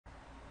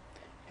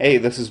Hey,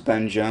 this is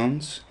Ben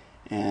Jones,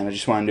 and I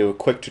just want to do a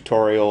quick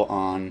tutorial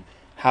on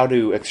how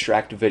to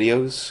extract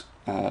videos,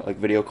 like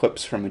video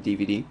clips from a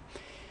DVD.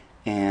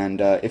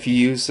 And if you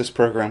use this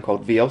program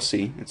called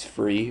VLC, it's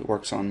free, it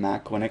works on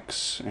Mac,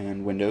 Linux,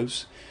 and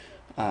Windows.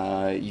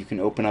 You can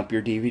open up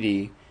your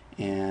DVD,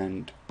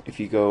 and if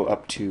you go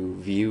up to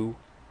View,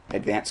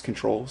 Advanced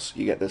Controls,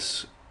 you get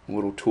this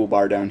little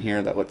toolbar down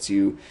here that lets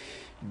you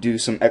do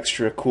some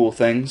extra cool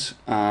things.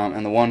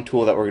 And the one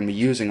tool that we're going to be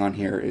using on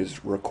here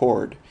is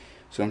Record.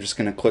 So I'm just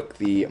going to click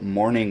the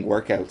morning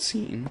workout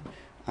scene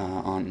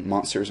on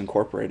Monsters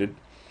Incorporated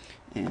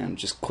and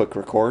just click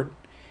record,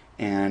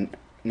 and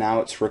now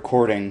it's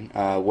recording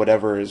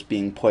whatever is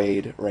being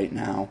played right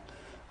now.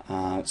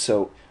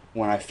 So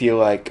when I feel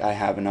like I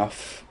have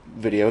enough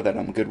video that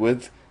I'm good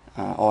with,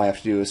 all I have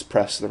to do is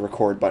press the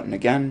record button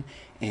again,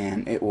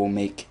 and it will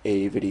make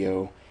a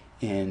video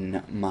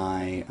in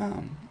my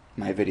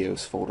my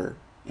videos folder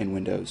in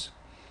Windows.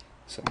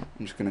 So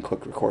I'm just going to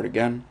click record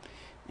again,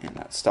 and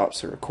that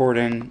stops the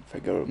recording. If I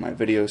go to my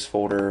videos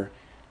folder,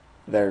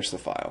 there's the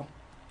file.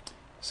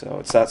 So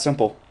it's that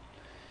simple.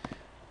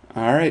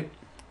 Alright,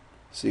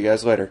 see you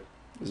guys later.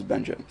 This is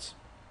Ben Jones.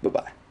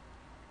 Bye-bye.